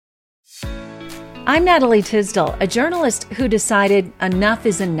I'm Natalie Tisdall, a journalist who decided enough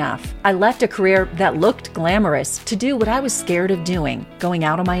is enough. I left a career that looked glamorous to do what I was scared of doing, going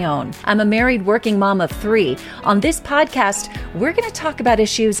out on my own. I'm a married working mom of 3. On this podcast, we're going to talk about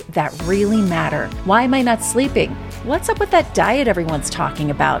issues that really matter. Why am I not sleeping? What's up with that diet everyone's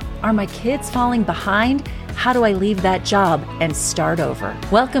talking about? Are my kids falling behind? How do I leave that job and start over?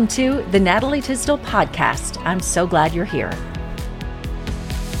 Welcome to the Natalie Tisdall Podcast. I'm so glad you're here.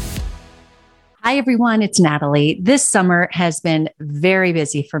 Hi, everyone. It's Natalie. This summer has been very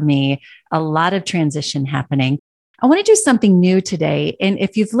busy for me. A lot of transition happening. I want to do something new today. And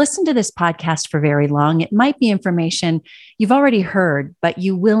if you've listened to this podcast for very long, it might be information you've already heard, but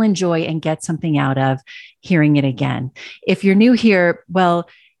you will enjoy and get something out of hearing it again. If you're new here, well,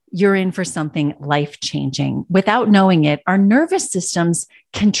 you're in for something life-changing. Without knowing it, our nervous systems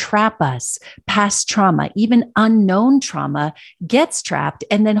can trap us. Past trauma, even unknown trauma, gets trapped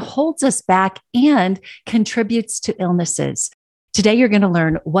and then holds us back and contributes to illnesses. Today, you're going to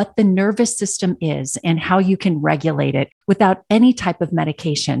learn what the nervous system is and how you can regulate it without any type of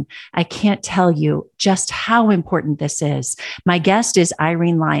medication. I can't tell you just how important this is. My guest is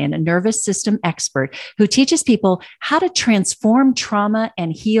Irene Lyon, a nervous system expert who teaches people how to transform trauma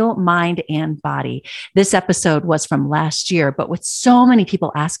and heal mind and body. This episode was from last year, but with so many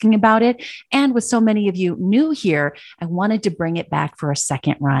people asking about it and with so many of you new here, I wanted to bring it back for a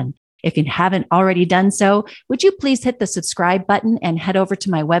second run. If you haven't already done so, would you please hit the subscribe button and head over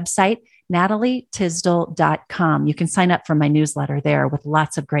to my website, natalietisdall.com. You can sign up for my newsletter there with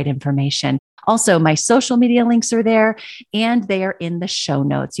lots of great information. Also, my social media links are there and they are in the show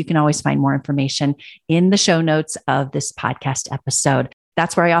notes. You can always find more information in the show notes of this podcast episode.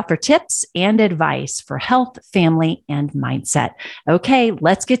 That's where I offer tips and advice for health, family, and mindset. Okay,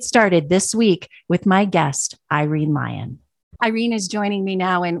 let's get started this week with my guest, Irene Lyon. Irene is joining me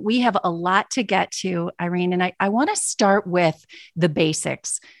now, and we have a lot to get to, Irene. And I want to start with the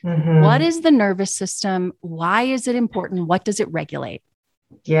basics. What is the nervous system? Why is it important? What does it regulate?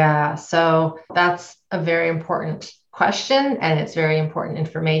 Yeah, so that's a very important question, and it's very important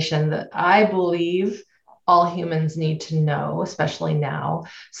information that I believe all humans need to know, especially now.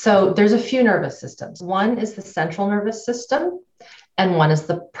 So there's a few nervous systems. One is the central nervous system, and one is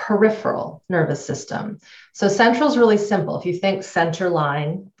the peripheral nervous system. So central is really simple. If you think center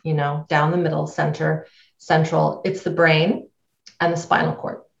line, down the middle, central, it's the brain and the spinal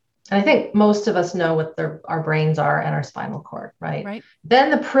cord. And I think most of us know what our brains are and our spinal cord, right?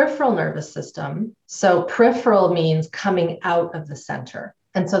 Then the peripheral nervous system. So peripheral means coming out of the center.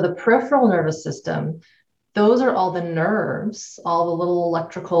 And so the peripheral nervous system, those are all the nerves, all the little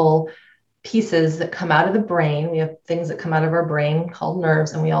electrical pieces that come out of the brain. We have things that come out of our brain called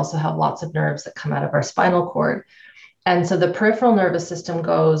nerves, and we also have lots of nerves that come out of our spinal cord. And so the peripheral nervous system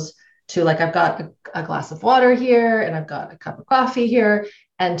goes to, like, I've got a glass of water here and I've got a cup of coffee here.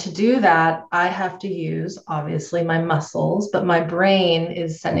 And to do that, I have to use, obviously, my muscles, but my brain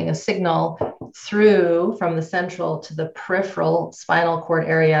is sending a signal through from the central to the peripheral spinal cord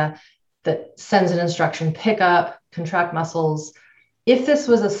area that sends an instruction: pick up, contract muscles. If this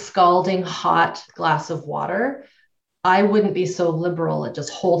was a scalding hot glass of water, I wouldn't be so liberal at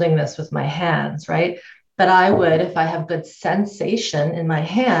just holding this with my hands, right? But I would, if I have good sensation in my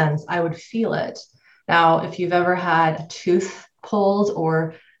hands, I would feel it. Now, if you've ever had a tooth pulled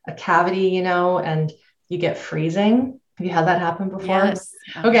or a cavity, and you get freezing, have you had that happen before? Yes.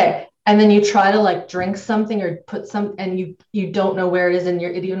 Okay. And then you try to drink something or put some, and you don't know where it is, and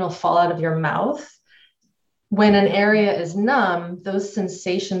it'll fall out of your mouth. When an area is numb, those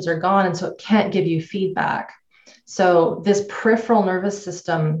sensations are gone, and so it can't give you feedback. So this peripheral nervous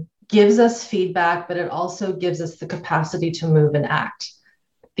system gives us feedback, but it also gives us the capacity to move and act.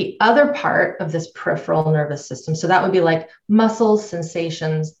 The other part of this peripheral nervous system, so that would be like muscles,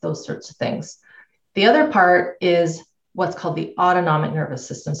 sensations, those sorts of things. The other part is what's called the autonomic nervous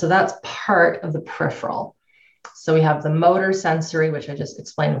system. So that's part of the peripheral. So we have the motor sensory, which I just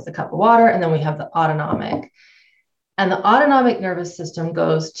explained with the cup of water, and then we have the autonomic. And the autonomic nervous system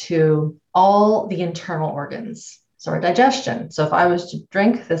goes to all the internal organs. So our digestion. So if I was to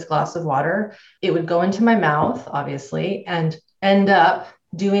drink this glass of water, it would go into my mouth, obviously, and end up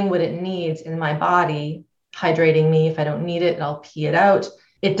doing what it needs in my body, hydrating me. If I don't need it, I'll pee it out.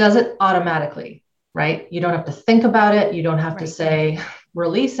 It does it automatically, right? You don't have to think about it. You don't have to say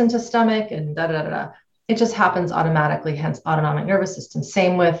release into stomach and da-da-da-da. It just happens automatically, hence autonomic nervous system.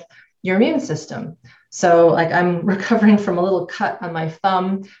 Same with your immune system. So I'm recovering from a little cut on my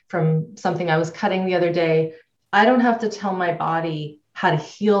thumb from something I was cutting the other day. I don't have to tell my body how to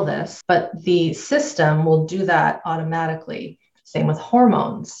heal this, but the system will do that automatically. Same with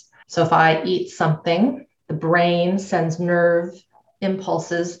hormones. So if I eat something, the brain sends nerve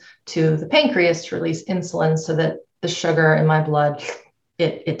impulses to the pancreas to release insulin so that the sugar in my blood,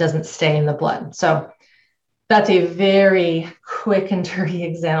 it doesn't stay in the blood. So that's a very quick and dirty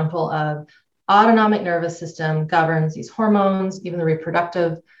example of autonomic nervous system governs these hormones, even the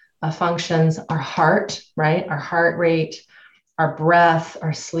reproductive functions, our heart, right? Our heart rate, our breath,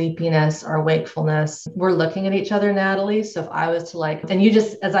 our sleepiness, our wakefulness. We're looking at each other, Natalie. So if I was to and you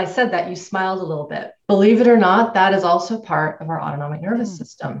just, as I said that, you smiled a little bit. Believe it or not, that is also part of our autonomic nervous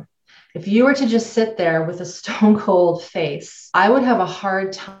system. If you were to just sit there with a stone cold face, I would have a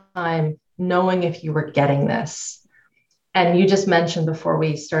hard time knowing if you were getting this. And you just mentioned before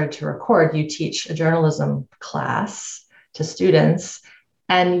we started to record, you teach a journalism class to students.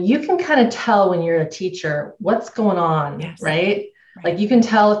 And you can kind of tell when you're a teacher what's going on, yes. Right? Like you can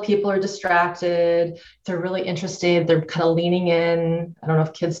tell if people are distracted, if they're really interested, they're kind of leaning in. I don't know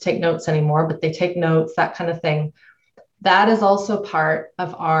if kids take notes anymore, but they take notes, that kind of thing. That is also part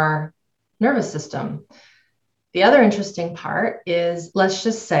of our nervous system. The other interesting part is, let's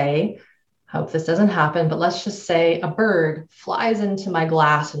just say, hope this doesn't happen, but let's just say a bird flies into my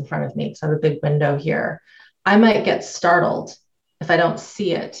glass in front of me because I have a big window here. I might get startled if I don't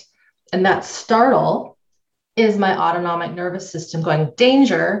see it. And that startle is my autonomic nervous system going,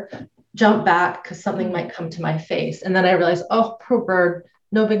 danger, jump back because something might come to my face. And then I realize, oh, poor bird,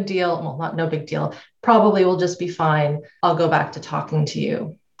 no big deal. Well, not no big deal. Probably will just be fine. I'll go back to talking to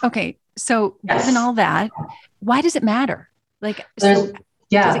you. Okay. So yes. Given all that, why does it matter? There's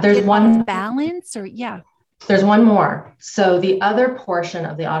one balance or There's one more. So the other portion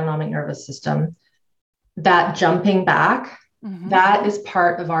of the autonomic nervous system, that jumping back, that is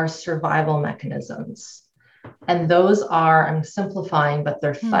part of our survival mechanisms. And those are, I'm simplifying, but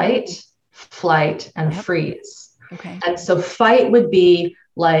they're fight, flight, and freeze. Okay. And so fight would be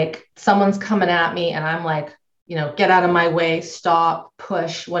like someone's coming at me and I'm like, get out of my way, stop,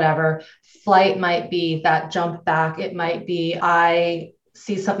 push, whatever. Flight might be that jump back. It might be I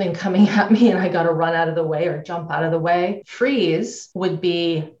see something coming at me and I got to run out of the way or jump out of the way. Freeze would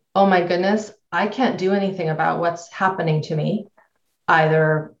be, oh my goodness, I can't do anything about what's happening to me,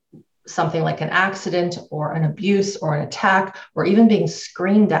 either something like an accident or an abuse or an attack, or even being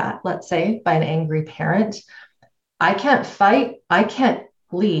screamed at, let's say, by an angry parent. I can't fight. I can't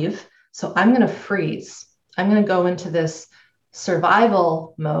leave. So I'm going to freeze. I'm going to go into this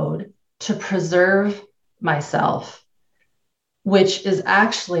survival mode to preserve myself, which is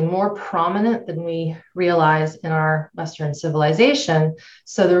actually more prominent than we realize in our Western civilization.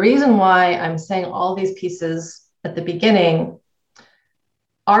 So the reason why I'm saying all these pieces at the beginning,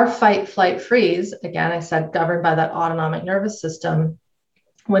 our fight, flight, freeze, again, I said governed by that autonomic nervous system.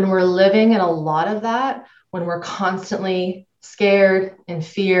 When we're living in a lot of that, when we're constantly scared, in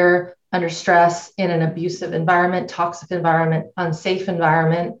fear, under stress, in an abusive environment, toxic environment, unsafe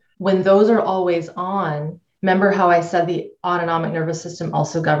environment, when those are always on, remember how I said the autonomic nervous system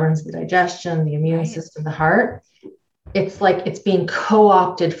also governs the digestion, the immune system, the heart? It's like it's being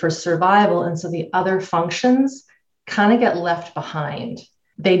co-opted for survival. And so the other functions kind of get left behind.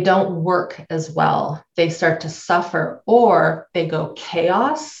 They don't work as well. They start to suffer, or they go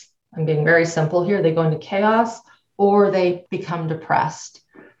chaos. I'm being very simple here. They go into chaos, or they become depressed.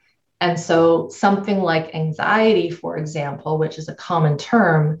 And so something like anxiety, for example, which is a common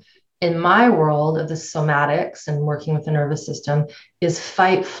term in my world of the somatics and working with the nervous system, is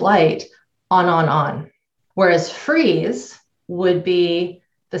fight, flight, on. Whereas freeze would be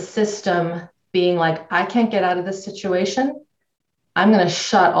the system being like, I can't get out of this situation. I'm going to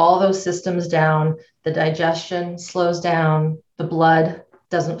shut all those systems down. The digestion slows down. The blood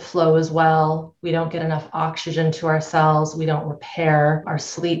doesn't flow as well. We don't get enough oxygen to our cells. We don't repair. Our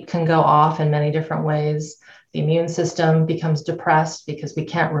sleep can go off in many different ways. The immune system becomes depressed because we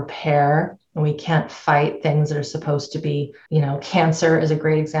can't repair and we can't fight things that are supposed to be, cancer is a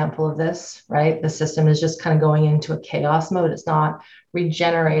great example of this, right? The system is just kind of going into a chaos mode. It's not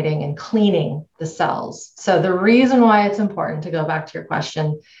regenerating and cleaning the cells. So the reason why it's important to go back to your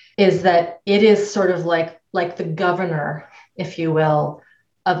question is that it is sort of like the governor, if you will,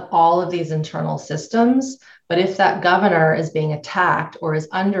 of all of these internal systems. But if that governor is being attacked or is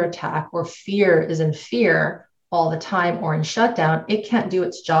under attack or fear is in fear all the time or in shutdown, it can't do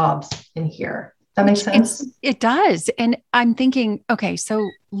its jobs in here. That makes sense? It does. And I'm thinking, okay, so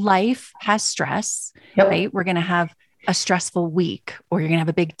life has stress, right? We're going to have a stressful week, or you're going to have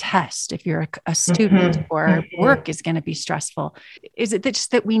a big test if you're a student, or work is going to be stressful. Is it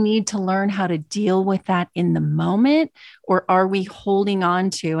just that we need to learn how to deal with that in the moment? Or are we holding on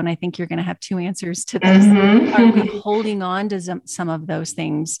to, and I think you're going to have two answers to this, are we holding on to some of those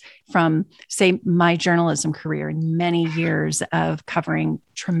things from, say, my journalism career and many years of covering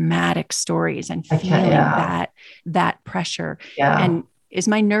traumatic stories and feeling that pressure? And is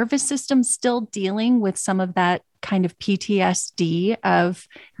my nervous system still dealing with some of that kind of PTSD of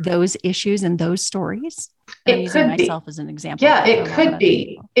those issues and those stories? I'm using myself as an example. Yeah, it could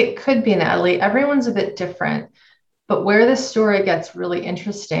be. It could be, Natalie. Everyone's a bit different. But where this story gets really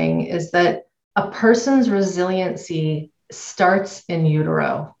interesting is that a person's resiliency starts in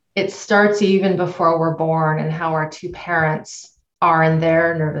utero. It starts even before we're born, and how our two parents are in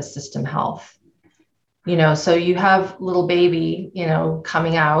their nervous system health. So you have little baby,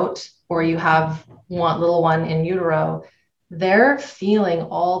 coming out, or you have little one in utero. They're feeling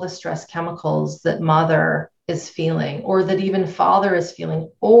all the stress chemicals that mother is feeling, or that even father is feeling,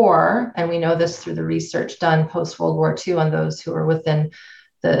 and we know this through the research done post World War II on those who are within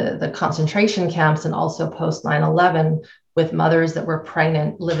the concentration camps, and also post 9/11 with mothers that were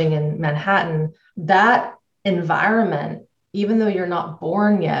pregnant living in Manhattan. That environment, even though you're not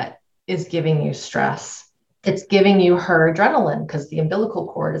born yet, is giving you stress. It's giving you her adrenaline because the umbilical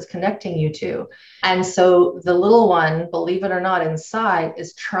cord is connecting you to. And so the little one, believe it or not, inside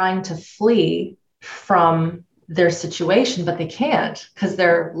is trying to flee from their situation, but they can't because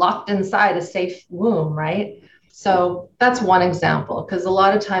they're locked inside a safe womb, right? So that's one example, because a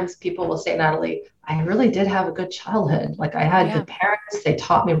lot of times people will say, Natalie, I really did have a good childhood. Like, I had good parents. They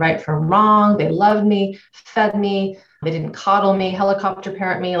taught me right from wrong. They loved me, fed me. They didn't coddle me, helicopter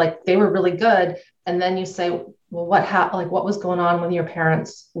parent me. Like, they were really good. And then you say, well, what was going on when your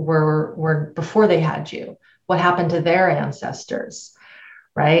parents were before they had you? What happened to their ancestors?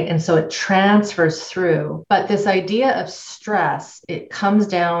 Right. And so it transfers through. But this idea of stress, it comes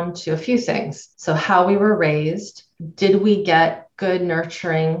down to a few things. So how we were raised, did we get good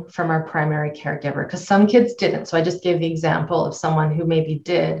nurturing from our primary caregiver? Because some kids didn't. So I just gave the example of someone who maybe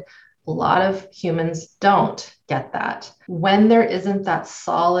did. A lot of humans don't get that. When there isn't that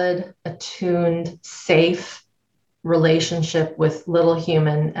solid, attuned, safe relationship with little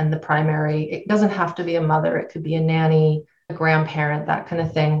human and the primary, it doesn't have to be a mother. It could be a nanny, a grandparent, that kind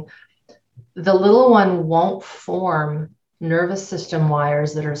of thing. The little one won't form nervous system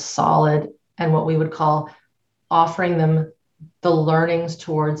wires that are solid and what we would call offering them the learnings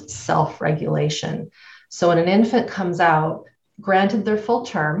towards self-regulation. So when an infant comes out, granted they're full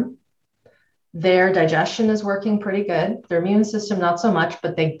term, their digestion is working pretty good. Their immune system, not so much,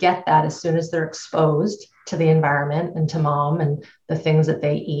 but they get that as soon as they're exposed to the environment and to mom and the things that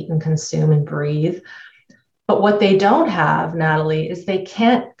they eat and consume and breathe. But what they don't have, Natalie, is they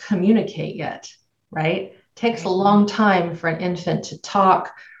can't communicate yet, right? It takes a long time for an infant to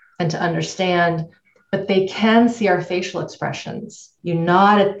talk and to understand, but they can see our facial expressions. You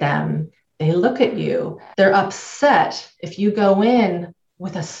nod at them, they look at you, they're upset. If you go in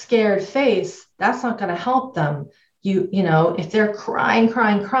with a scared face, that's not going to help them. If they're crying,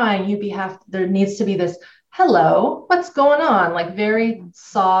 there needs to be this, hello, what's going on? Like, very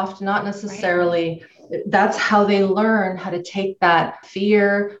soft, not necessarily. Right. That's how they learn how to take that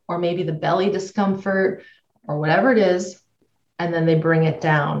fear or maybe the belly discomfort or whatever it is, and then they bring it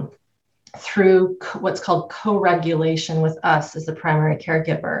down through what's called co-regulation with us as the primary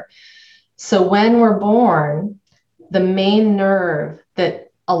caregiver. So when we're born, the main nerve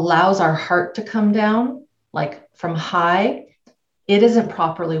that allows our heart to come down, like from high, it isn't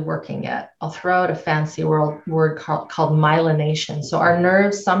properly working yet. I'll throw out a fancy word called myelination. So our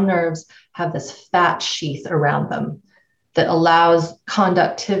nerves, some nerves have this fat sheath around them that allows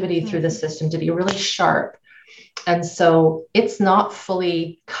conductivity through the system to be really sharp. And so it's not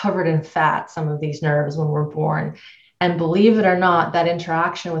fully covered in fat, some of these nerves, when we're born. And believe it or not, that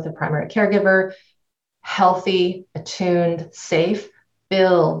interaction with a primary caregiver, healthy, attuned, safe,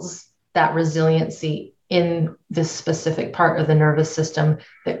 builds that resiliency in this specific part of the nervous system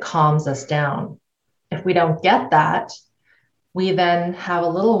that calms us down. If we don't get that, we then have a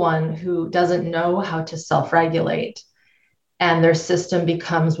little one who doesn't know how to self-regulate, and their system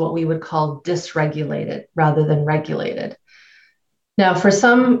becomes what we would call dysregulated rather than regulated. Now, for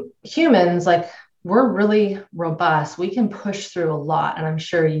some humans, like, we're really robust. We can push through a lot. And I'm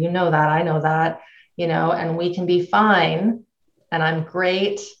sure you know that, I know that, and we can be fine. And I'm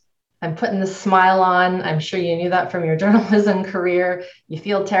great. I'm putting the smile on. I'm sure you knew that from your journalism career. You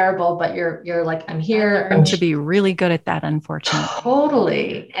feel terrible, but you're like, I'm here. I'm to be really good at that, unfortunately.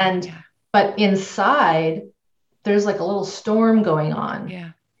 Totally. But inside, there's like a little storm going on.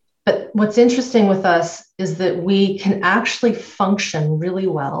 Yeah. But what's interesting with us is that we can actually function really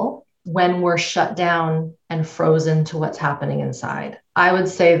well when we're shut down and frozen to what's happening inside. I would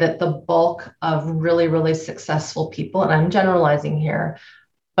say that the bulk of really, really successful people, and I'm generalizing here,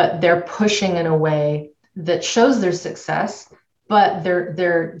 but they're pushing in a way that shows their success, but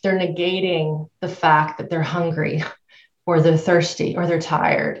they're negating the fact that they're hungry or they're thirsty or they're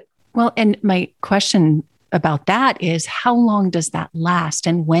tired. Well, and my question about that is, how long does that last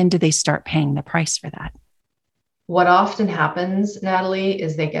and when do they start paying the price for that? What often happens, Natalie,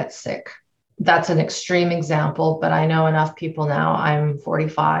 is they get sick. That's an extreme example, but I know enough people now. I'm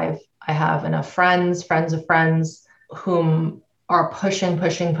 45. I have enough friends of friends whom are pushing,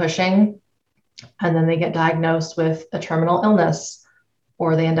 and then they get diagnosed with a terminal illness,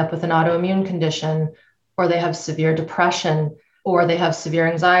 or they end up with an autoimmune condition, or they have severe depression, or they have severe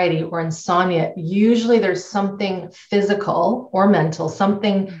anxiety or insomnia. Usually there's something physical or mental,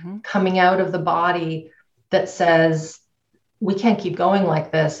 something coming out of the body that says, we can't keep going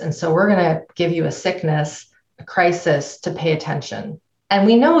like this. And so we're going to give you a sickness, a crisis to pay attention. And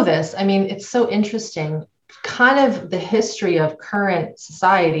we know this. I mean, it's so interesting, kind of the history of current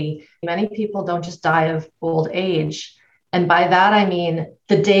society. Many people don't just die of old age. And by that, I mean,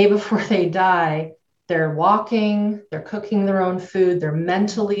 the day before they die, they're walking, they're cooking their own food, they're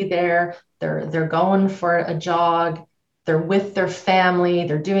mentally there, they're going for a jog, they're with their family,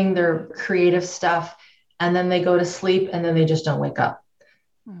 they're doing their creative stuff, and then they go to sleep and then they just don't wake up.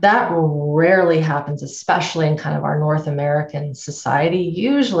 That rarely happens, especially in kind of our North American society.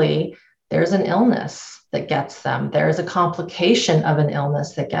 Usually there's an illness that gets them. There's a complication of an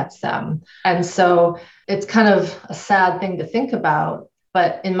illness that gets them. And so it's kind of a sad thing to think about.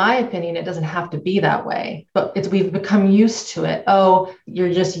 But in my opinion, it doesn't have to be that way. But we've become used to it. Oh,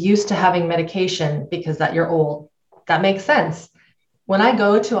 you're just used to having medication because that you're old. That makes sense. When I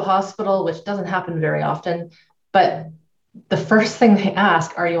go to a hospital, which doesn't happen very often, but the first thing they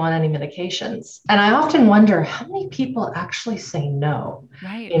ask, are you on any medications? And I often wonder how many people actually say no,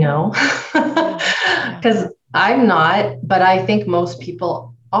 right? Because I'm not, but I think most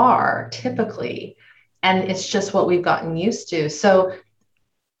people are typically, and it's just what we've gotten used to. So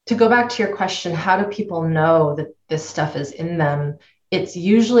to go back to your question, how do people know that this stuff is in them? It's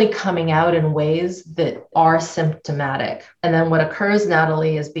usually coming out in ways that are symptomatic. And then what occurs,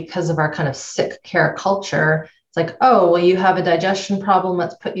 Natalie, is because of our kind of sick care culture, it's like, oh, well, you have a digestion problem.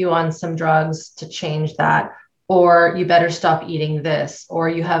 Let's put you on some drugs to change that. Or you better stop eating this. Or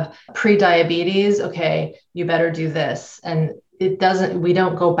you have pre-diabetes. Okay, you better do this. And we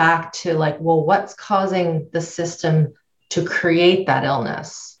don't go back to like, well, what's causing the system to create that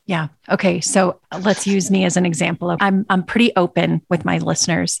illness? Yeah. Okay. So let's use me as an example. I'm pretty open with my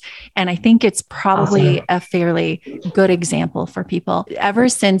listeners, and I think it's probably a fairly good example for people. Ever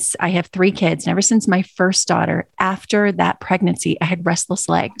since I have 3 kids, and ever since my first daughter, after that pregnancy, I had restless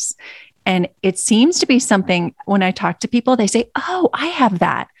legs. And it seems to be something when I talk to people, they say, oh, I have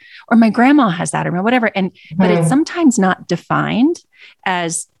that, or my grandma has that, or whatever. But it's sometimes not defined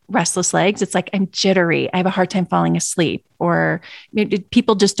as restless legs. It's like, I'm jittery. I have a hard time falling asleep, or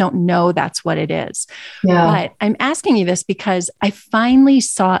people just don't know that's what it is. Yeah. But I'm asking you this because I finally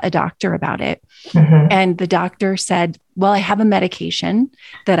saw a doctor about it. And the doctor said, well, I have a medication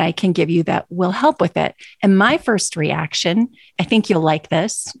that I can give you that will help with it. And my first reaction, I think you'll like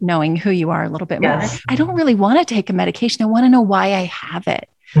this, knowing who you are a little bit more. I don't really want to take a medication. I want to know why I have it.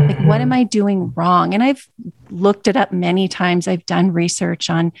 Like, what am I doing wrong? And I've looked it up many times. I've done research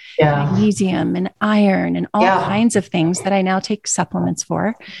on magnesium and iron and all kinds of things that I now take supplements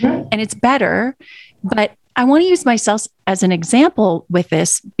for. And it's better. But I want to use myself as an example with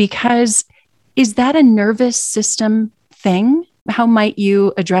this, because is that a nervous system thing? How might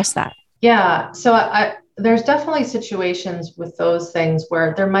you address that? Yeah. So there's definitely situations with those things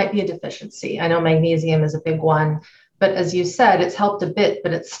where there might be a deficiency. I know magnesium is a big one. But as you said, it's helped a bit,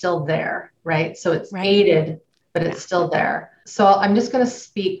 but it's still there, right? So it's aided, but it's still there. So I'm just going to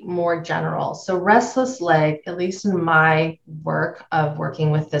speak more general. So restless leg, at least in my work of working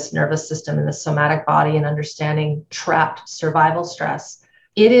with this nervous system and the somatic body and understanding trapped survival stress,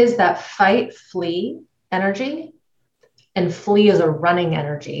 it is that fight, flee energy. And flee is a running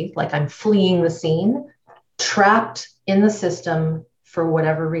energy, like I'm fleeing the scene, trapped in the system for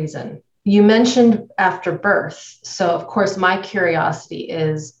whatever reason. You mentioned after birth. So of course, my curiosity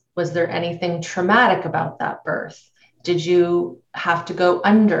is, was there anything traumatic about that birth? Did you have to go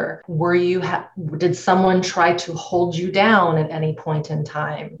under? Did someone try to hold you down at any point in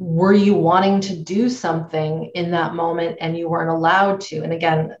time? Were you wanting to do something in that moment and you weren't allowed to? And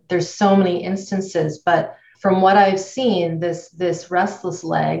again, there's so many instances, but from what I've seen, this restless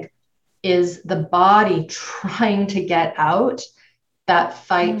leg is the body trying to get out that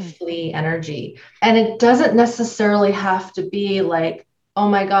fight, flee energy. And it doesn't necessarily have to be like, oh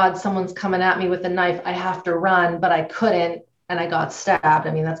my God, someone's coming at me with a knife. I have to run, but I couldn't and I got stabbed.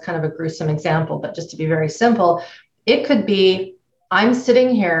 I mean, that's kind of a gruesome example, but just to be very simple, it could be I'm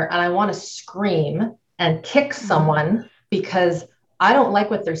sitting here and I want to scream and kick someone because I don't like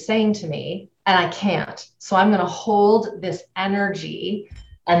what they're saying to me and I can't. So I'm going to hold this energy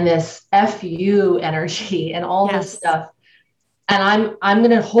and this FU energy and all this stuff. And I'm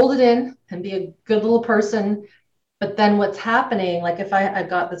going to hold it in and be a good little person. But then what's happening, like if I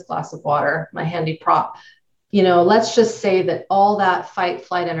got this glass of water, my handy prop, let's just say that all that fight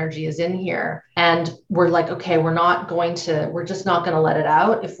flight energy is in here and we're like, okay, we're just not going to let it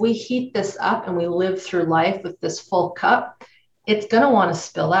out. If we heat this up and we live through life with this full cup, it's going to want to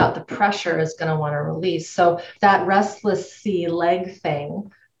spill out. The pressure is going to want to release. So that restless sea leg thing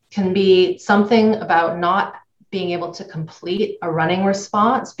can be something about not being able to complete a running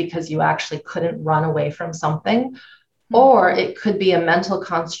response because you actually couldn't run away from something. Or it could be a mental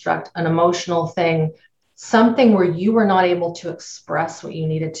construct, an emotional thing, something where you were not able to express what you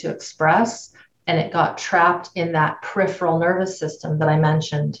needed to express. And it got trapped in that peripheral nervous system that I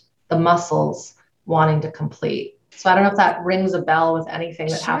mentioned, the muscles wanting to complete. So I don't know if that rings a bell with anything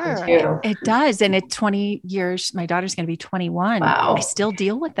that happened to you. It does. And at 20 years, my daughter's going to be 21. Wow. I still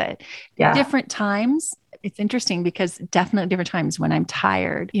deal with it. Yeah. Different times. It's interesting because definitely different times when I'm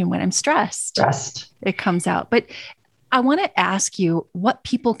tired, when I'm stressed, it comes out. But I want to ask you what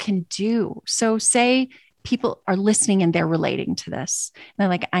people can do. So say people are listening and they're relating to this. And they're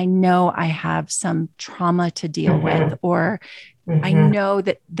like, I know I have some trauma to deal with, or I know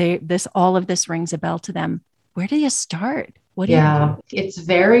that all of this rings a bell to them. Where do you start? What do you do? It's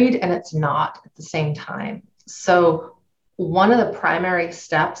varied and it's not at the same time. So one of the primary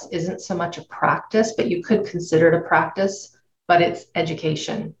steps isn't so much a practice, but you could consider it a practice, but it's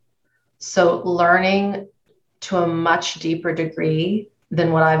education. So learning to a much deeper degree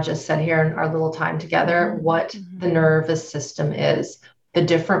than what I've just said here in our little time together, what the nervous system is, the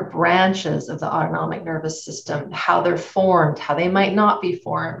different branches of the autonomic nervous system, how they're formed, how they might not be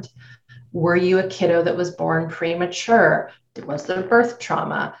formed. Were you a kiddo that was born premature? Was there birth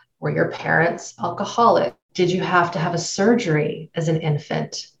trauma? Were your parents alcoholic? Did you have to have a surgery as an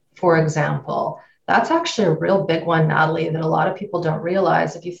infant, for example? That's actually a real big one, Natalie, that a lot of people don't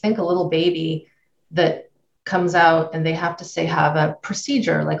realize. If you think a little baby that comes out and they have to have a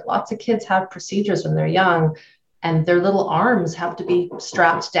procedure, like lots of kids have procedures when they're young, and their little arms have to be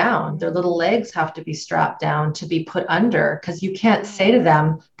strapped down. Their little legs have to be strapped down to be put under, because you can't say to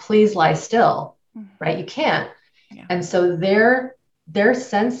them, please lie still, right? You can't. Yeah. And so they're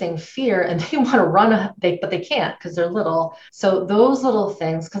sensing fear and they want to run, but they can't because they're little. So those little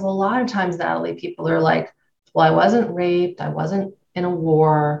things, because a lot of times, Natalie, people are like, well, I wasn't raped. I wasn't in a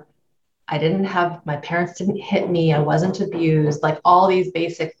war. My parents didn't hit me. I wasn't abused. Like all these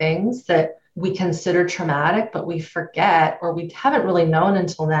basic things that we consider traumatic, but we forget, or we haven't really known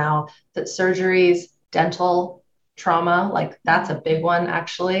until now, that surgeries, dental trauma, like that's a big one,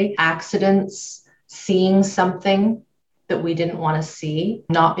 actually. Accidents, seeing something that we didn't want to see,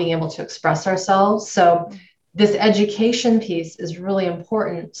 not being able to express ourselves. So this education piece is really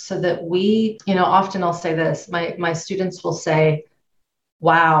important so that we, often I'll say this, my students will say,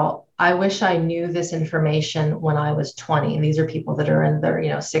 wow, I wish I knew this information when I was 20. And these are people that are in their,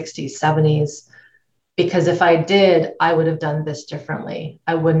 60s, 70s, because if I did, I would have done this differently.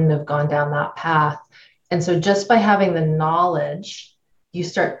 I wouldn't have gone down that path. And so just by having the knowledge, you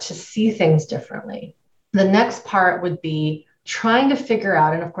start to see things differently. The next part would be trying to figure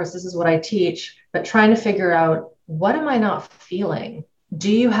out, and of course, this is what I teach, but trying to figure out, what am I not feeling?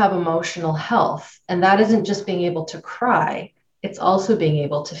 Do you have emotional health? And that isn't just being able to cry. It's also being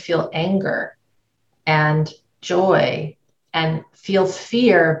able to feel anger and joy and feel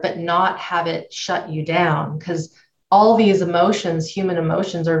fear, but not have it shut you down. Because all these emotions, human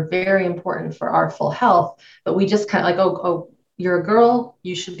emotions, are very important for our full health. But we just kind of like, oh, you're a girl,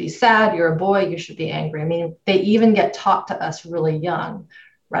 you should be sad. You're a boy, you should be angry. I mean, they even get taught to us really young,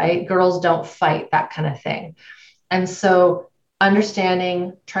 right? Girls don't fight, that kind of thing. And so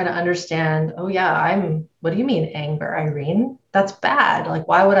trying to understand, oh yeah, what do you mean anger, Irene? That's bad. Like,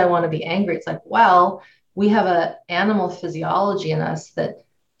 why would I want to be angry? It's like, well, we have an animal physiology in us that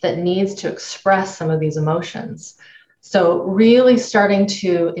needs to express some of these emotions. So really starting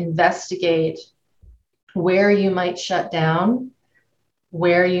to investigate where you might shut down,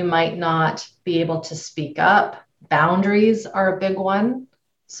 where you might not be able to speak up. Boundaries are a big one.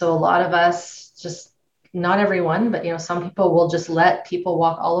 So a lot of us just not everyone, but some people will just let people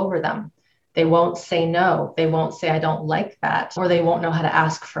walk all over them. They won't say no. They won't say, I don't like that, or they won't know how to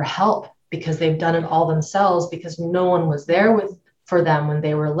ask for help because they've done it all themselves because no one was there for them when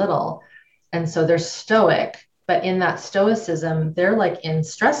they were little. And so they're stoic, but in that stoicism, they're like in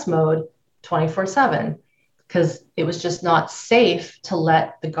stress mode 24/7 because it was just not safe to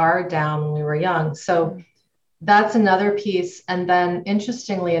let the guard down when we were young. So that's another piece. And then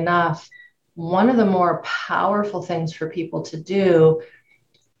interestingly enough, one of the more powerful things for people to do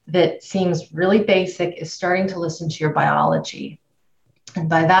that seems really basic is starting to listen to your biology. And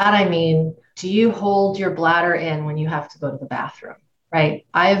by that, I mean, do you hold your bladder in when you have to go to the bathroom? Right?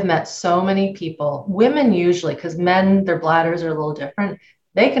 I have met so many people, women usually, because men, their bladders are a little different.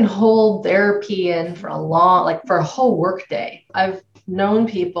 They can hold their pee in for for a whole work day. I've known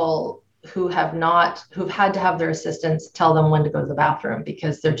people who've had to have their assistants tell them when to go to the bathroom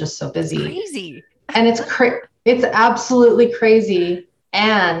because they're just so busy. It's crazy. And it's absolutely crazy.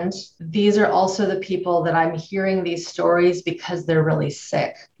 And these are also the people that I'm hearing these stories because they're really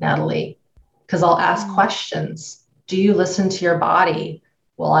sick, Natalie, because I'll ask questions. Do you listen to your body?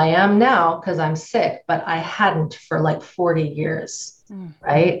 Well, I am now because I'm sick, but I hadn't for like 40 years,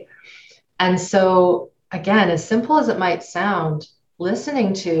 right? And so again, as simple as it might sound,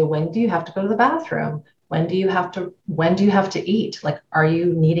 listening to when do you have to go to the bathroom? When do you have to eat? Like, are you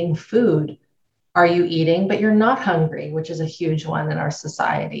needing food? Are you eating, but you're not hungry, which is a huge one in our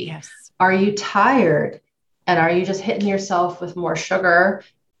society? Yes. Are you tired? And are you just hitting yourself with more sugar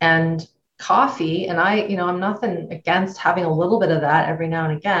and coffee? And I'm nothing against having a little bit of that every now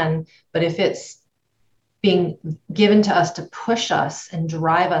and again, but if it's being given to us to push us and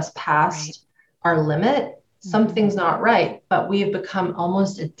drive us past our limit, something's not right. But we've become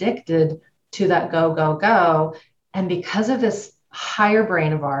almost addicted to that go, go, go. And because of this higher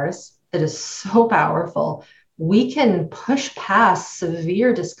brain of ours that is so powerful, we can push past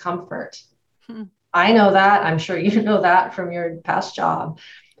severe discomfort. I know that. I'm sure you know that from your past job.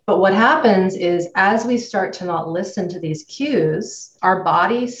 But what happens is as we start to not listen to these cues, our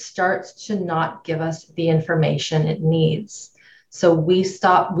body starts to not give us the information it needs. So we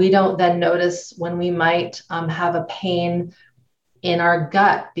don't then notice when we might have a pain in our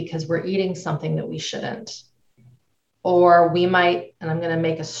gut because we're eating something that we shouldn't. Or we might, and I'm going to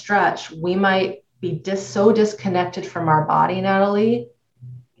make a stretch, we might be so disconnected from our body, Natalie,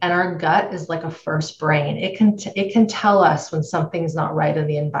 and our gut is like a first brain. It can tell us when something's not right in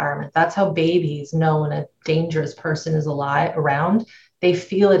the environment. That's how babies know when a dangerous person is around. They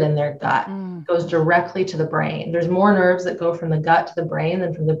feel it in their gut. It goes directly to the brain. There's more nerves that go from the gut to the brain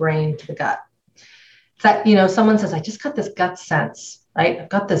than from the brain to the gut. It's that, someone says, I just got this gut sense, right? I've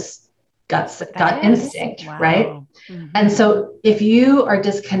got this gut instinct, right? And so if you are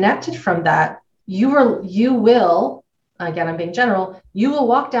disconnected from that, you will, again, I'm being general, you will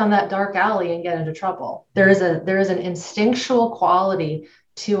walk down that dark alley and get into trouble. There is an instinctual quality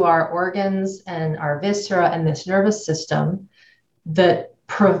to our organs and our viscera and this nervous system that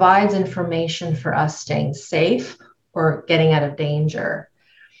provides information for us staying safe or getting out of danger.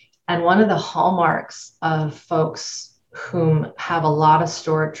 And one of the hallmarks of folks whom have a lot of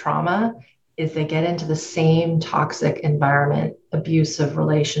stored trauma is they get into the same toxic environment, abusive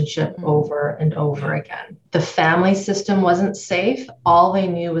relationship over and over again. The family system wasn't safe. All they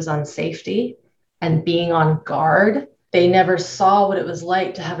knew was unsafety and being on guard. They never saw what it was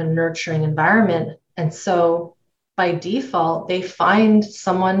like to have a nurturing environment. And so by default, they find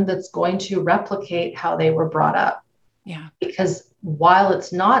someone that's going to replicate how they were brought up. Yeah. Because while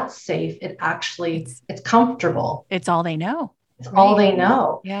it's not safe, it's comfortable. It's all they know. It's all they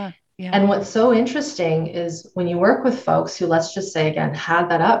know. Yeah. Yeah. And what's so interesting is when you work with folks who, let's just say again, had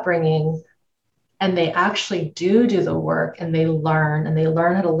that upbringing and they actually do the work and they learn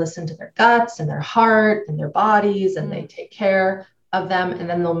how to listen to their guts and their heart and their bodies and they take care of them. And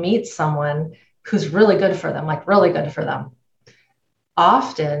then they'll meet someone who's really good for them, like really good for them.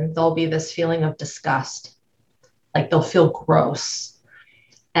 Often there'll be this feeling of disgust, like they'll feel gross.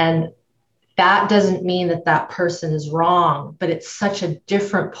 And that doesn't mean that person is wrong, but it's such a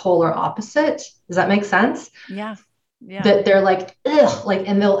different polar opposite. Does that make sense? Yeah. Yeah. That they're like, ugh,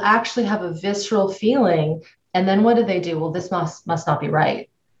 and they'll actually have a visceral feeling. And then what do? Well, this must not be right.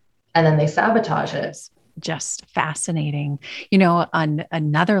 And then they sabotage it. Just fascinating. On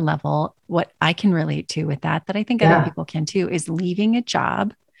another level, what I can relate to with that I think other people can too, is leaving a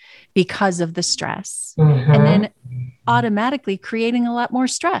job because of the stress and then automatically creating a lot more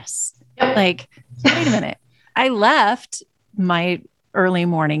stress. Like, wait a minute, I left my early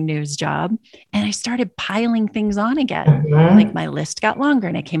morning news job. And I started piling things on again. Like Mhm. my list got longer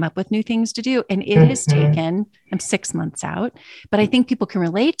and I came up with new things to do. And it has Mhm. taken, I'm 6 months out, but I think people can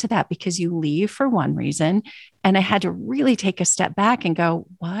relate to that because you leave for one reason. And I had to really take a step back and go,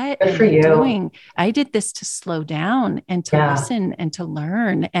 what Good am for I you. doing? I did this to slow down and to Yeah. listen and to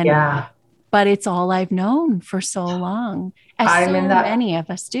learn. And, Yeah. but it's all I've known for so long, as I'm in so that. many of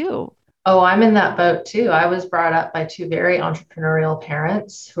us do. Oh, I'm in that boat too. I was brought up by two very entrepreneurial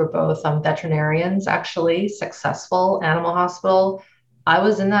parents who are both veterinarians, actually, successful animal hospital. I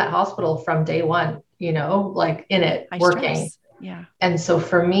was in that hospital from day one, like in it, High working. stress. Yeah. And so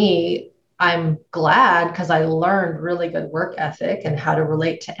for me, I'm glad because I learned really good work ethic and how to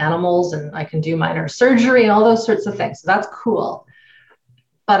relate to animals, and I can do minor surgery and all those sorts of things. So that's cool.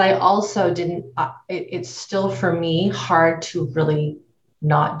 But I also didn't, it's still for me hard to really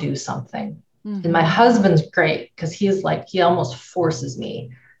not do something. And my Mm-hmm. husband's great because he's like, he almost forces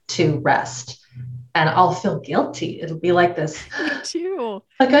me to rest, and I'll feel guilty. It'll be like this, Me too.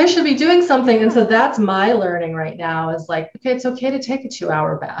 like I should be doing something. And Yeah. so that's my learning right now is like, okay, it's okay to take a 2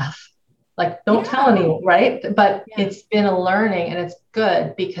 hour bath. Like, don't tell Yeah. anyone, right? But Yeah. it's been a learning, and it's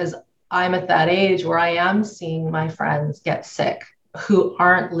good because I'm at that age where I am seeing my friends get sick who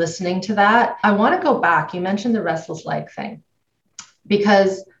aren't listening to that. I want to go back. You mentioned the restless leg thing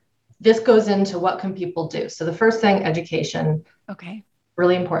because this goes into what can people do. So the first thing, education, Okay.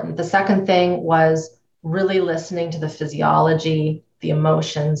 really important. The second thing was really listening to the physiology, the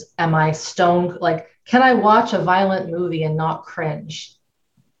emotions. Am I stone? Like, can I watch a violent movie and not cringe?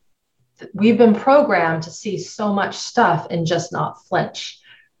 We've been programmed to see so much stuff and just not flinch,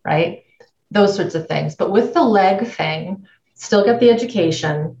 right? Those sorts of things. But with the leg thing, still get the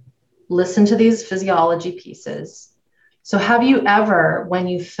education, listen to these physiology pieces. So have you ever, when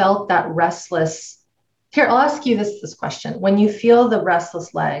you felt that restless, here, I'll ask you this question. When you feel the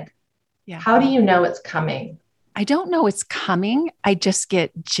restless leg, Yeah. how do you know it's coming? I don't know it's coming. I just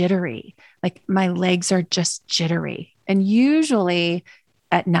get jittery. Like my legs are just jittery. And usually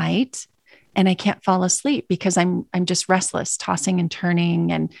at night, and I can't fall asleep because I'm just restless, tossing and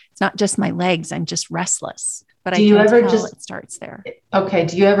turning. And it's not just my legs, I'm just restless. But I Do you can ever tell just, it starts there. okay,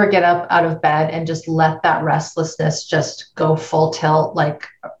 do you ever get up out of bed and just let that restlessness just go full tilt like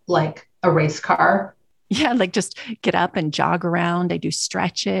a race car? Yeah, like just get up and jog around. I do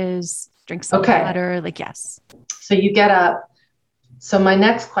stretches, drink some Okay. water. Like, yes. So you get up. So my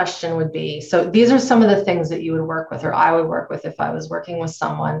next question would be, so these are some of the things that you would work with, or I would work with if I was working with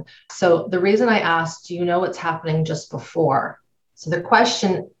someone. So the reason I asked, do you know what's happening just before? So the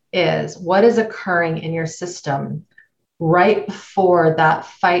question is, what is occurring in your system right before that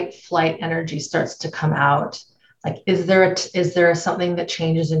fight flight energy starts to come out? Like, is there something that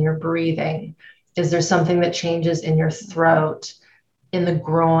changes in your breathing? Is there something that changes in your throat, in the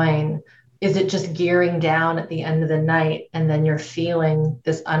groin? Is it just gearing down at the end of the night and then you're feeling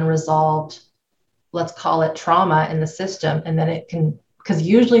this unresolved, let's call it trauma in the system? And then it can, because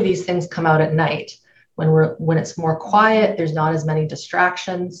usually these things come out at night when it's more quiet, there's not as many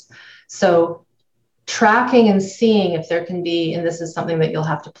distractions. So tracking and seeing if there can be, and this is something that you'll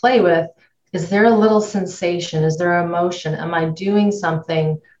have to play with, is there a little sensation? Is there emotion? Am I doing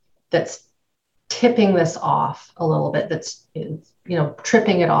something that's tipping this off a little bit, that's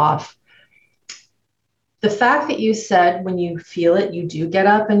tripping it off? The fact that you said when you feel it you do get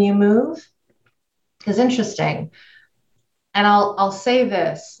up and you move is interesting. And I'll say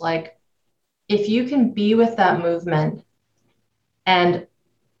this, like, if you can be with that movement and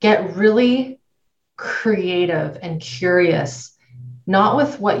get really creative and curious, not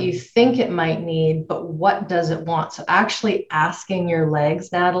with what you think it might need, but what does it want? So actually asking your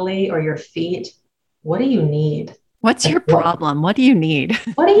legs, Natalie, or your feet, what do you need? What's Like, your problem? What do you need?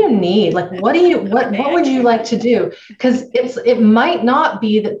 what do you need? Like, Okay, what I would you get like it. to do? Because it might not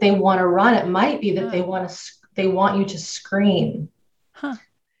be that they want to run. It might be that Huh. they want you to scream, Huh.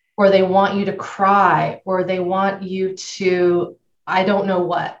 or they want you to cry, or they want you to, I don't know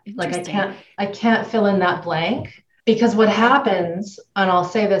what. Like, Interesting. I can't fill in that blank, because what Okay. happens, and I'll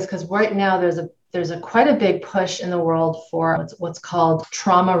say this because right now there's a quite a big push in the world for what's called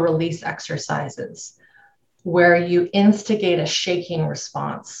trauma release exercises, where you instigate a shaking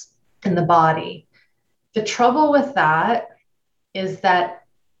response in the body. The trouble with that is that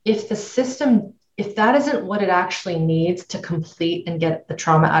if that isn't what it actually needs to complete and get the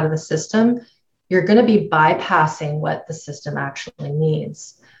trauma out of the system, you're going to be bypassing what the system actually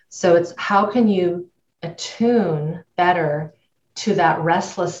needs. So it's, how can you attune better to that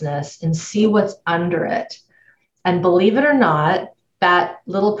restlessness and see what's under it? And believe it or not, that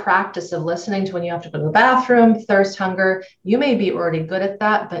little practice of listening to when you have to go to the bathroom, thirst, hunger, you may be already good at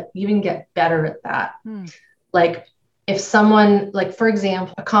that, but even get better at that. Like if someone, like for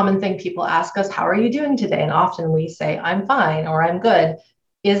example, a common thing people ask us, how are you doing today? And often we say, I'm fine, or I'm good.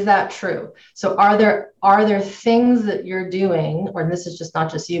 Is that true? So are there things that you're doing, or this is just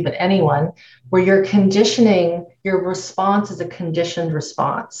not just you, but anyone, where you're conditioning, your response is a conditioned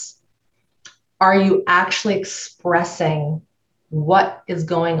response? Are you actually expressing what is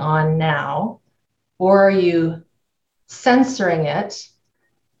going on now? Or are you censoring it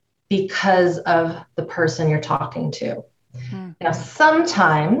because of the person you're talking to? Now,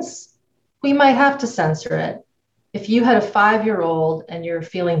 sometimes we might have to censor it. If you had a 5-year-old and you're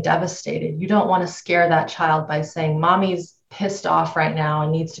feeling devastated, you don't want to scare that child by saying, mommy's pissed off right now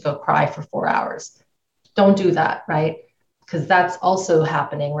and needs to go cry for 4 hours. Don't do that, right? Because that's also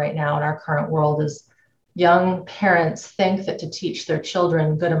happening right now in our current world is young parents think that to teach their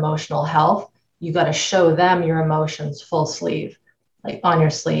children good emotional health, you got to show them your emotions full sleeve, like on your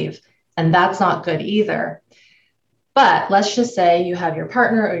sleeve. And that's not good either. But let's just say you have your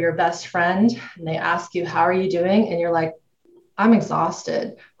partner or your best friend and they ask you, how are you doing? And you're like, I'm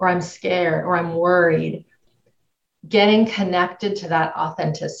exhausted, or I'm scared, or I'm worried. Getting connected to that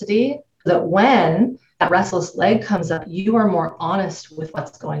authenticity, that when that restless leg comes up, you are more honest with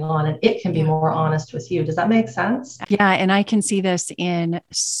what's going on and it can be more honest with you. Does that make sense? Yeah. And I can see this in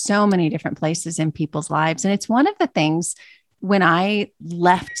so many different places in people's lives. And it's one of the things when I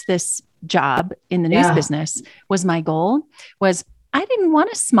left this job in the news business was my goal was I didn't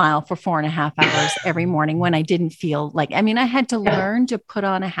want to smile for 4.5 hours every morning when I didn't feel like, I mean, I had to learn to put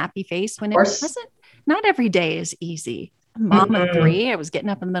on a happy face when it wasn't, not every day is easy. Mom of 3, I was getting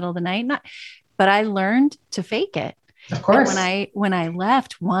up in the middle of the night, but I learned to fake it. Of course. And when I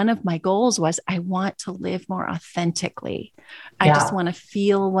left, one of my goals was I want to live more authentically. I just want to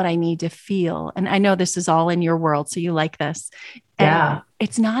feel what I need to feel. And I know this is all in your world, so you like this. And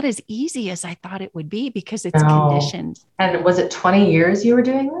it's not as easy as I thought it would be because it's conditioned. And was it 20 years you were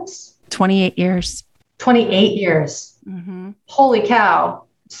doing this? 28 years. 28 years. Holy cow.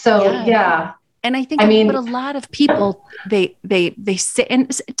 So And I think what a lot of people, they sit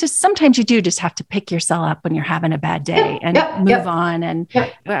and sometimes you do just have to pick yourself up when you're having a bad day and move on. And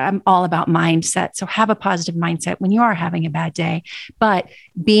I'm all about mindset. So have a positive mindset when you are having a bad day, but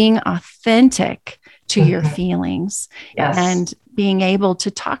being authentic to your feelings and being able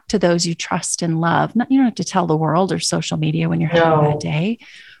to talk to those you trust and love. You don't have to tell the world or social media when you're having a bad day,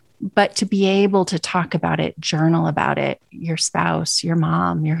 but to be able to talk about it, journal about it, your spouse, your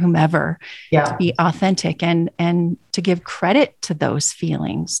mom, your whomever, to be authentic and to give credit to those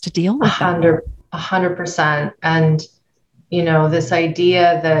feelings, to deal with 100%. And, you know, this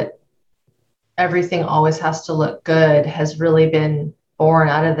idea that everything always has to look good has really been born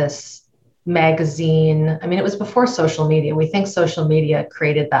out of this magazine. I mean, it was before social media. We think social media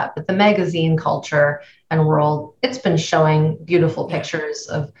created that, but the magazine culture and world, it's been showing beautiful pictures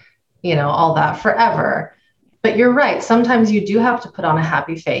of, you know, all that forever. But you're right. Sometimes you do have to put on a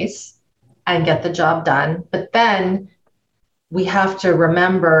happy face and get the job done. But then we have to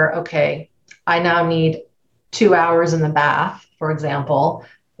remember, okay, I now need 2 hours in the bath, for example,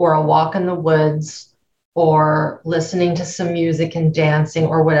 or a walk in the woods, or listening to some music and dancing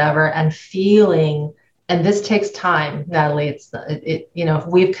or whatever, and feeling. And this takes time, Natalie. You know, if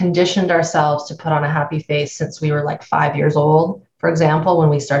we've conditioned ourselves to put on a happy face since we were like 5 years old, for example, when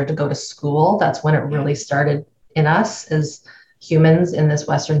we started to go to school, that's when it really started in us as humans in this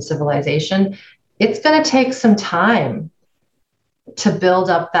Western civilization. It's going to take some time to build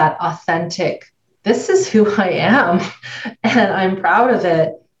up that authentic, this is who I am, and I'm proud of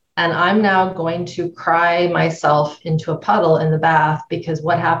it. And I'm now going to cry myself into a puddle in the bath because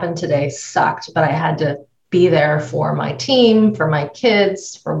what happened today sucked, but I had to be there for my team, for my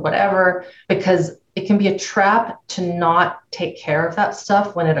kids, for whatever, because it can be a trap to not take care of that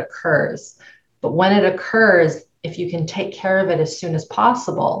stuff when it occurs. But when it occurs, if you can take care of it as soon as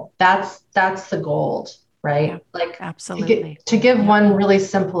possible, that's the gold, right? Yeah, like absolutely. To give one really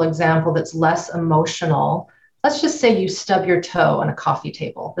simple example that's less emotional, let's just say you stub your toe on a coffee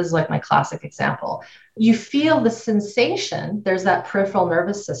table. This is like my classic example. You feel the sensation. There's that peripheral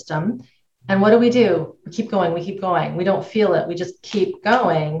nervous system. And what do? We keep going. We don't feel it. We just keep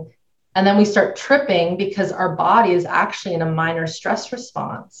going. And then we start tripping because our body is actually in a minor stress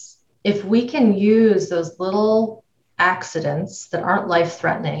response. If we can use those little accidents that aren't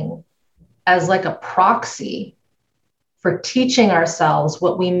life-threatening as like a proxy for teaching ourselves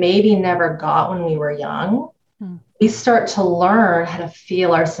what we maybe never got when we were young, we start to learn how to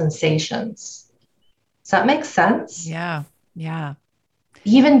feel our sensations. Does that make sense? Yeah.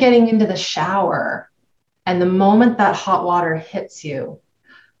 Even getting into the shower, and the moment that hot water hits you,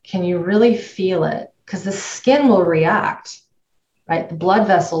 can you really feel it? Because the skin will react, right? The blood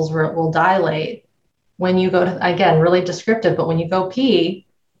vessels will dilate when you go to, again, really descriptive, but when you go pee,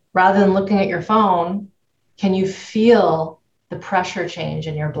 rather than looking at your phone, can you feel the pressure change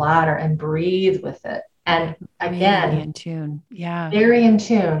in your bladder and breathe with it? And again, really in tune. Yeah. Very in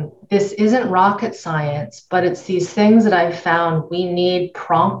tune. This isn't rocket science, but it's these things that I've found we need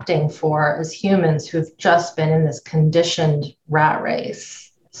prompting for as humans who've just been in this conditioned rat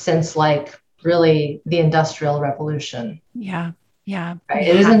race since like really the Industrial Revolution. Yeah. Yeah. Right?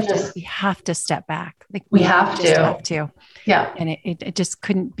 It isn't just, we have to step back. Like we have just to. have to. Yeah. And it just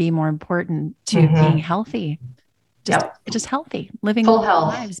couldn't be more important to being healthy. Just healthy, living full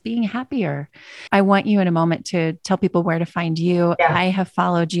health lives, being happier. I want you in a moment to tell people where to find you. Yeah. I have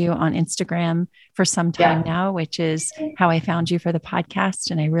followed you on Instagram for some time now, which is how I found you for the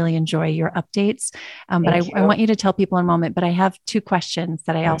podcast. And I really enjoy your updates. But I want you to tell people in a moment, but I have two questions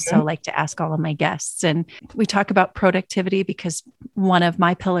that I also like to ask all of my guests. And we talk about productivity because one of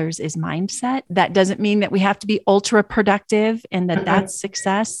my pillars is mindset. That doesn't mean that we have to be ultra productive and that that's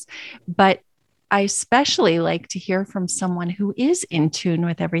success, but I especially like to hear from someone who is in tune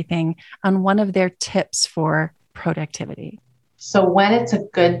with everything on one of their tips for productivity. So when it's a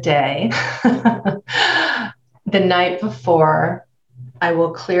good day, the night before, I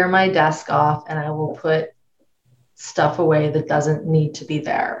will clear my desk off and I will put stuff away that doesn't need to be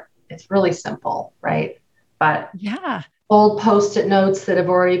there. It's really simple, right? But yeah, old Post-it notes that have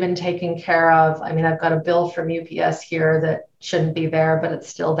already been taken care of. I mean, I've got a bill from UPS here that shouldn't be there, but it's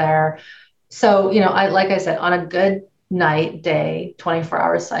still there. So, like I said, on a good night, day,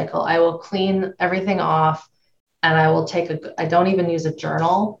 24-hour cycle, I will clean everything off and I will I don't even use a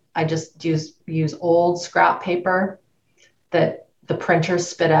journal. I just use old scrap paper that the printer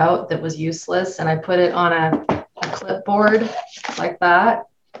spit out that was useless. And I put it on a clipboard like that.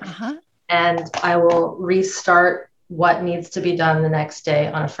 And I will restart what needs to be done the next day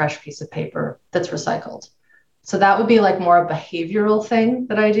on a fresh piece of paper that's recycled. So that would be like more a behavioral thing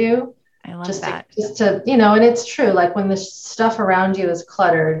that I do. I love that. Just to, and it's true. Like when the stuff around you is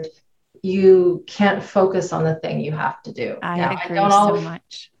cluttered, you can't focus on the thing you have to do. I agree so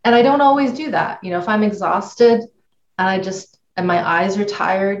much. And I don't always do that. If I'm exhausted and my eyes are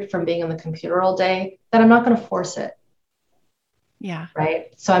tired from being on the computer all day, then I'm not going to force it. Yeah.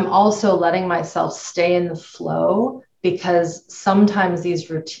 Right. So I'm also letting myself stay in the flow because sometimes these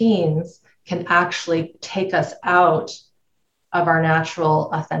routines can actually take us out of our natural,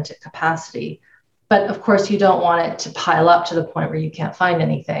 authentic capacity. But of course, you don't want it to pile up to the point where you can't find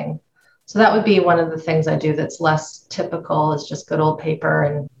anything. So that would be one of the things I do that's less typical, is just good old paper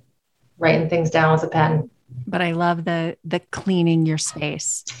and writing things down with a pen. But I love the cleaning your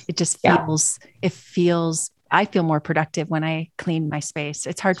space. It just feels, I feel more productive when I clean my space.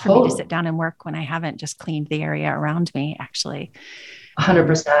 It's hard for me to sit down and work when I haven't just cleaned the area around me, actually.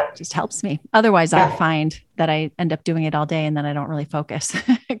 100%. Just helps me. Otherwise, I find that I end up doing it all day and then I don't really focus.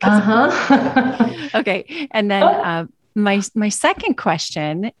 Okay. And then my second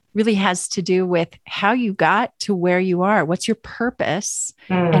question really has to do with how you got to where you are. What's your purpose?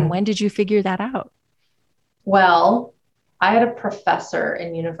 And when did you figure that out? Well, I had a professor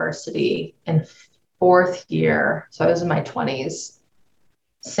in university in fourth year, so I was in my 20s,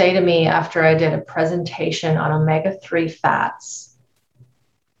 say to me after I did a presentation on omega-3 fats.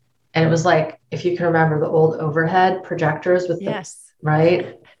 And it was like, if you can remember the old overhead projectors with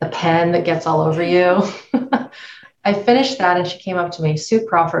the pen that gets all over you. I finished that and she came up to me, Sue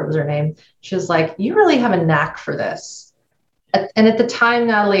Crawford was her name. She was like, you really have a knack for this. And at the time,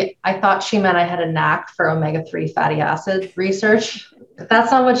 Natalie, I thought she meant I had a knack for omega-3 fatty acid research. But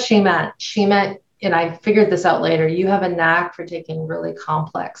that's not what she meant. She meant, and I figured this out later, you have a knack for taking really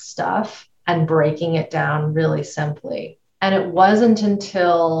complex stuff and breaking it down really simply. And it wasn't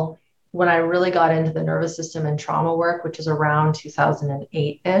until when I really got into the nervous system and trauma work, which is around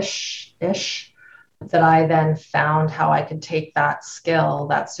 2008-ish, that I then found how I could take that skill,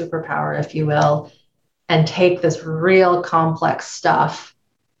 that superpower, if you will, and take this real complex stuff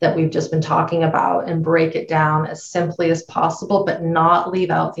that we've just been talking about and break it down as simply as possible, but not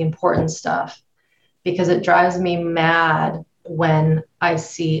leave out the important stuff. Because it drives me mad when I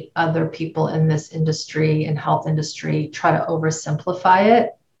see other people in this industry and health industry try to oversimplify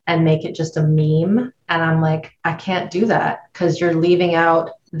it and make it just a meme. And I'm like, I can't do that because you're leaving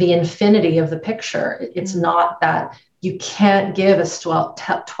out the infinity of the picture. It's not that you can't give a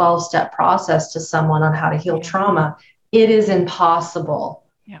 12-step process to someone on how to heal trauma. It is impossible.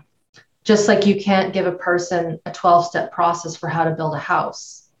 Just like you can't give a person a 12-step process for how to build a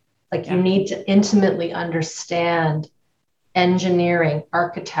house. Like you need to intimately understand engineering,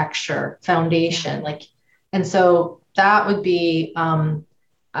 architecture, foundation, and so that would be,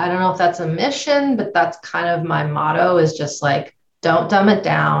 I don't know if that's a mission, but that's kind of my motto, is just like, don't dumb it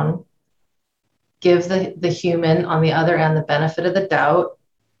down. Give the human on the other end the benefit of the doubt.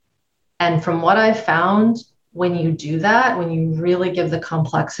 And from what I've found, when you do that, when you really give the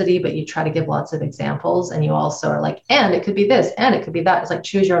complexity, but you try to give lots of examples, and you also are like, and it could be this, and it could be that. It's like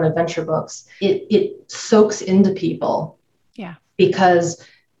choose your own adventure books. It soaks into people. Yeah. Because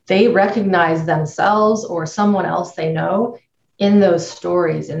they recognize themselves or someone else they know in those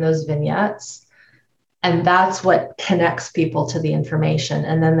stories, in those vignettes. And that's what connects people to the information.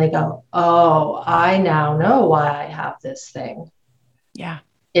 And then they go, oh, I now know why I have this thing. Yeah.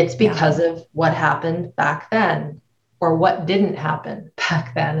 It's because of what happened back then, or what didn't happen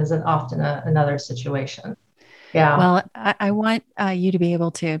back then is often another situation. Yeah. Well, I want you to be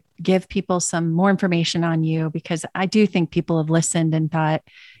able to give people some more information on you, because I do think people have listened and thought,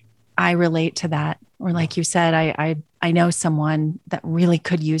 I relate to that. Or like you said, I know someone that really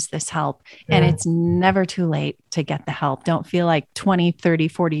could use this help. And it's never too late to get the help. Don't feel like 20, 30,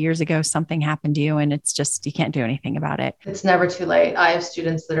 40 years ago, something happened to you and it's just, you can't do anything about it. It's never too late. I have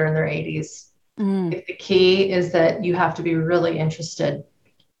students that are in their 80s. The key is that you have to be really interested,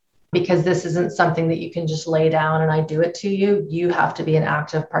 because this isn't something that you can just lay down and I do it to you. You have to be an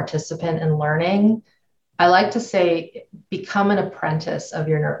active participant in learning. I like to say, become an apprentice of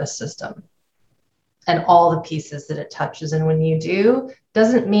your nervous system and all the pieces that it touches. And when you do,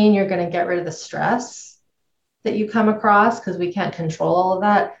 doesn't mean you're going to get rid of the stress that you come across, because we can't control all of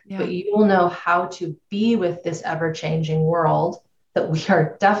that, but you will know how to be with this ever-changing world that we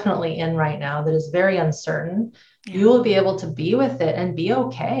are definitely in right now, that is very uncertain. You will be able to be with it and be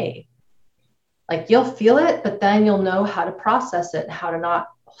okay. Like you'll feel it, but then you'll know how to process it and how to not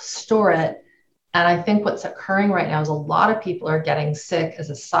store it. And I think what's occurring right now is a lot of people are getting sick as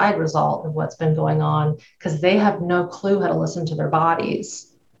a side result of what's been going on, because they have no clue how to listen to their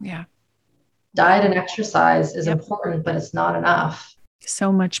bodies. Yeah. Diet and exercise is important, but it's not enough.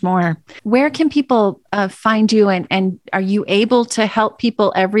 So much more. Where can people find you? And are you able to help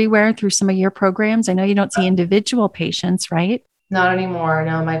people everywhere through some of your programs? I know you don't see individual patients, right? Not anymore.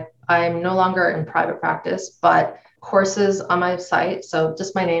 No, I'm no longer in private practice, but courses on my site. So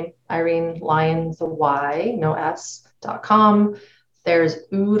just my name, Irene, Lyon, the Y, no S.com. There's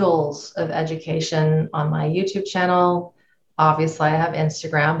oodles of education on my YouTube channel. Obviously, I have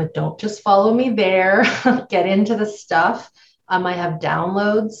Instagram, but don't just follow me there. Get into the stuff. I have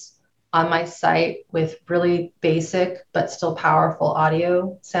downloads on my site with really basic but still powerful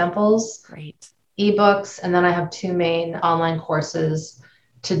audio samples. Great. Ebooks. And then I have 2 main online courses.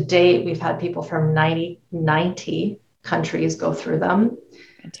 To date, we've had people from 90 countries go through them.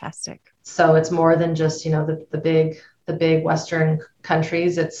 Fantastic. So it's more than just, the big Western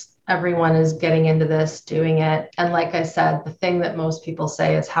countries. It's everyone is getting into this, doing it. And like I said, the thing that most people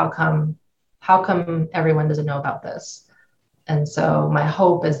say is, how come everyone doesn't know about this? And so my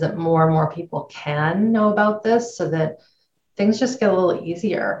hope is that more and more people can know about this, so that things just get a little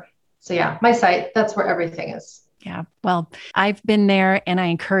easier. So yeah, my site, that's where everything is. Yeah. Well, I've been there and I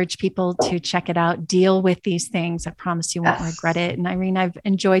encourage people to check it out, deal with these things. I promise you won't regret it. And Irene, I've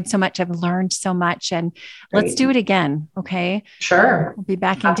enjoyed so much. I've learned so much, and let's do it again. Okay. Sure. We'll be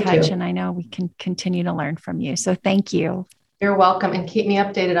back in touch, and I know we can continue to learn from you. So thank you. You're welcome. And keep me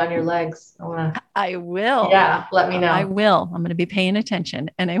updated on your legs. I will. Yeah. Let me know. I will. I'm going to be paying attention,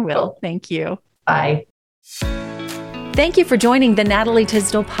 and I will. Cool. Thank you. Bye. Thank you for joining the Natalie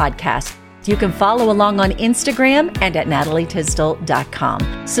Tisdall podcast. You can follow along on Instagram and at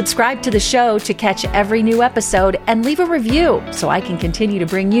natalietisdall.com. Subscribe to the show to catch every new episode, and leave a review so I can continue to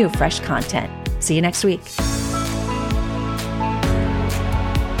bring you fresh content. See you next week.